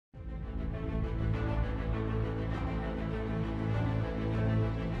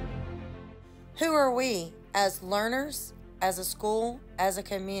Who are we as learners, as a school, as a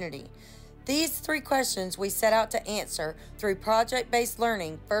community? These 3 questions we set out to answer through project-based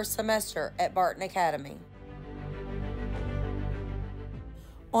learning first semester at Barton Academy.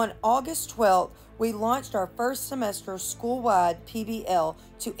 On August 12th, we launched our first semester school-wide PBL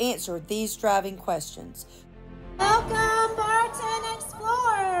to answer these driving questions. Welcome, Barton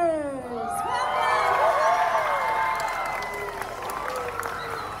Explorers!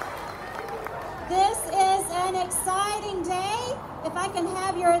 This is an exciting day. If I can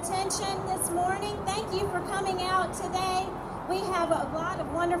have your attention this morning, thank you for coming out today. We have a lot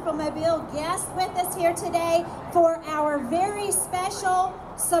of wonderful Mobile guests with us here today for our very special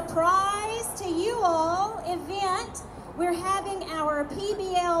surprise to you all event. We're having our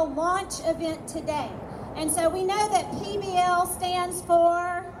PBL launch event today. And so we know that PBL stands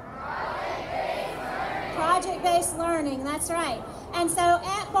for Project-Based Learning, that's right. And so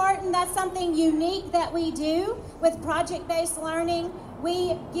at Barton, that's something unique that we do with project-based learning.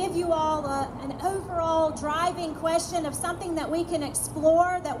 We give you all an overall driving question of something that we can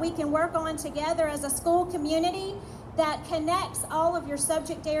explore, that we can work on together as a school community that connects all of your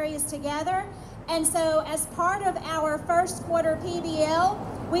subject areas together. And so as part of our first quarter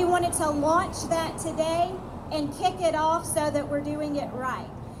PBL, we wanted to launch that today and kick it off so that we're doing it right.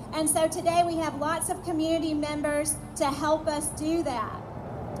 And so today we have lots of community members to help us do that.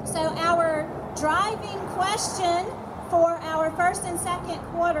 So our driving question for our first and second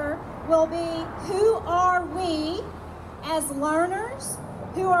quarter will be, who are we as learners?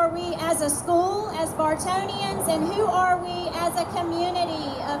 Who are we as a school, as Bartonians, and who are we as a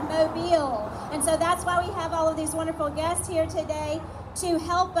community of Mobile? And so that's why we have all of these wonderful guests here today to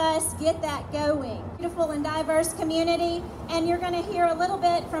help us get that going. Beautiful and diverse community, and you're going to hear a little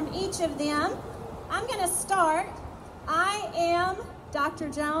bit from each of them. I'm going to start. I am Dr.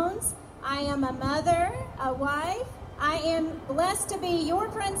 Jones. I am a mother, a wife. I am blessed to be your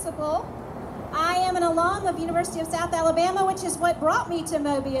principal. I am an alum of University of South Alabama, which is what brought me to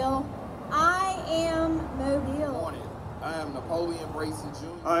Mobile. I am Mobile. Good morning. I am Napoleon Brayson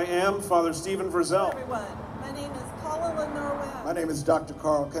Jr. I am Father Stephen Frizzell. Everyone, my name is Paula Lenore Webb. My name is Dr.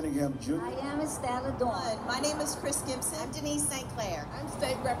 Carl Cunningham Jr. I am Estella Dawn. My name is Chris Gibson. I'm Denise St. Clair. I'm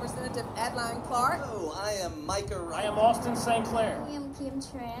State Representative Adeline Clark. Hello, I am Micah Wright. I am Austin St. Clair. I am Kim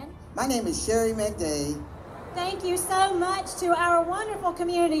Tran. My name is Sherry McDade. Thank you so much to our wonderful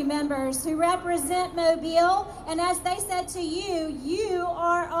community members who represent Mobile. And as they said to you, you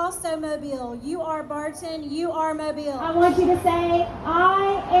are also Mobile. You are Barton. You are Mobile. I want you to say,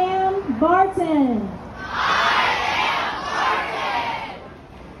 I am Barton. I am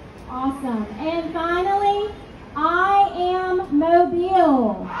Barton. Awesome. And finally, I am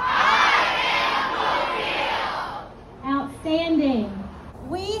Mobile. I am Mobile. Outstanding.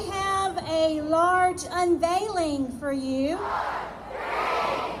 We have a large unveiling for you. 3, 2,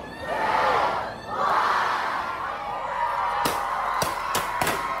 1.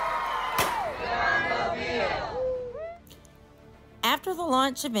 After the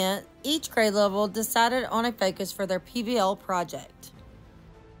launch event, each grade level decided on a focus for their PBL project.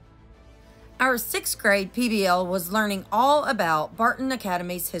 Our 6th grade PBL was learning all about Barton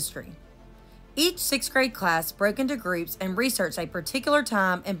Academy's history. Each 6th grade class broke into groups and researched a particular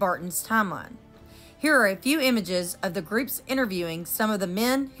time in Barton's timeline. Here are a few images of the groups interviewing some of the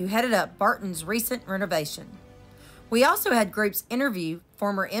men who headed up Barton's recent renovation. We also had groups interview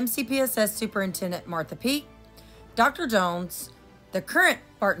former MCPSS Superintendent Martha Peak, Dr. Jones, the current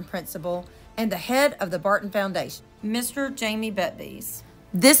Barton principal, and the head of the Barton Foundation, Mr. Jamie Betbees.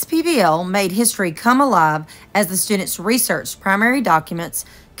 This PBL made history come alive as the students researched primary documents,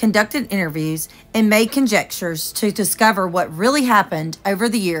 conducted interviews, and made conjectures to discover what really happened over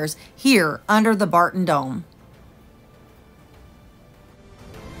the years here under the Barton Dome.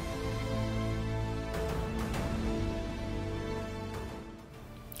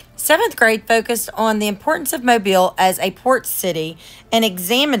 Seventh grade focused on the importance of Mobile as a port city and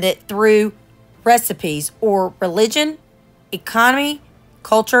examined it through recipes or religion, economy,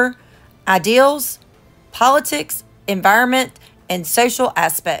 culture, ideals, politics, environment, and social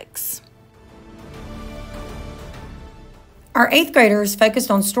aspects. Our 8th graders focused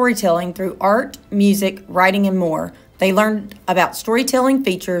on storytelling through art, music, writing, and more. They learned about storytelling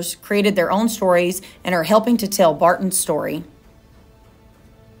features, created their own stories, and are helping to tell Barton's story.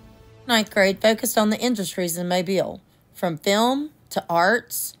 9th grade focused on the industries in Mobile, from film to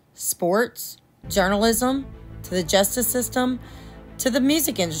arts, sports, journalism, to the justice system, to the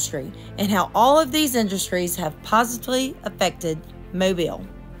music industry, and how all of these industries have positively affected Mobile.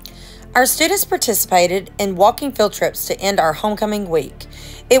 Our students participated in walking field trips to end our homecoming week.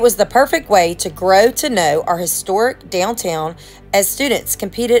 It was the perfect way to grow to know our historic downtown as students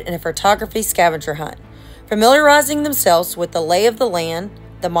competed in a photography scavenger hunt, familiarizing themselves with the lay of the land,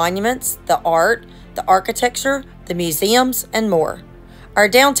 the monuments, the art, the architecture, the museums, and more. Our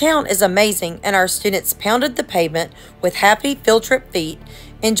downtown is amazing, and our students pounded the pavement with happy field trip feet,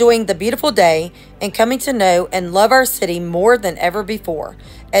 enjoying the beautiful day and coming to know and love our city more than ever before,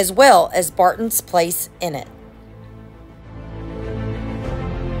 as well as Barton's place in it.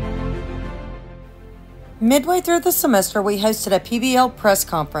 Midway through the semester, we hosted a PBL press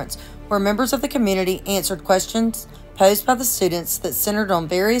conference where members of the community answered questions posed by the students that centered on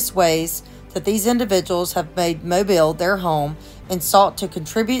various ways that these individuals have made Mobile their home and sought to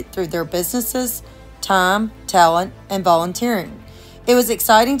contribute through their businesses, time, talent, and volunteering. It was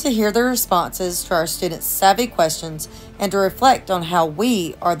exciting to hear their responses to our students' savvy questions and to reflect on how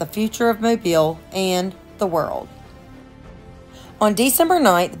we are the future of Mobile and the world. On December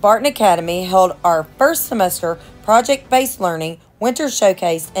 9th, Barton Academy held our first semester project-based learning winter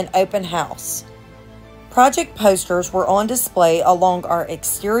showcase and open house. Project posters were on display along our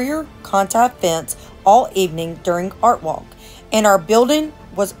exterior contact fence all evening during Art Walk, and our building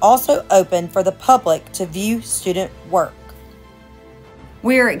was also open for the public to view student work.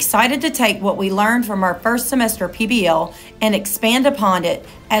 We are excited to take what we learned from our first semester PBL and expand upon it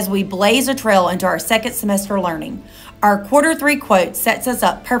as we blaze a trail into our second semester learning. Our Q3 quote sets us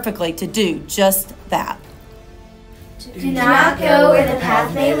up perfectly to do just that. Do not go where the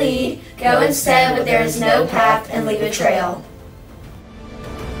path may lead, go instead where there is no path and leave a trail.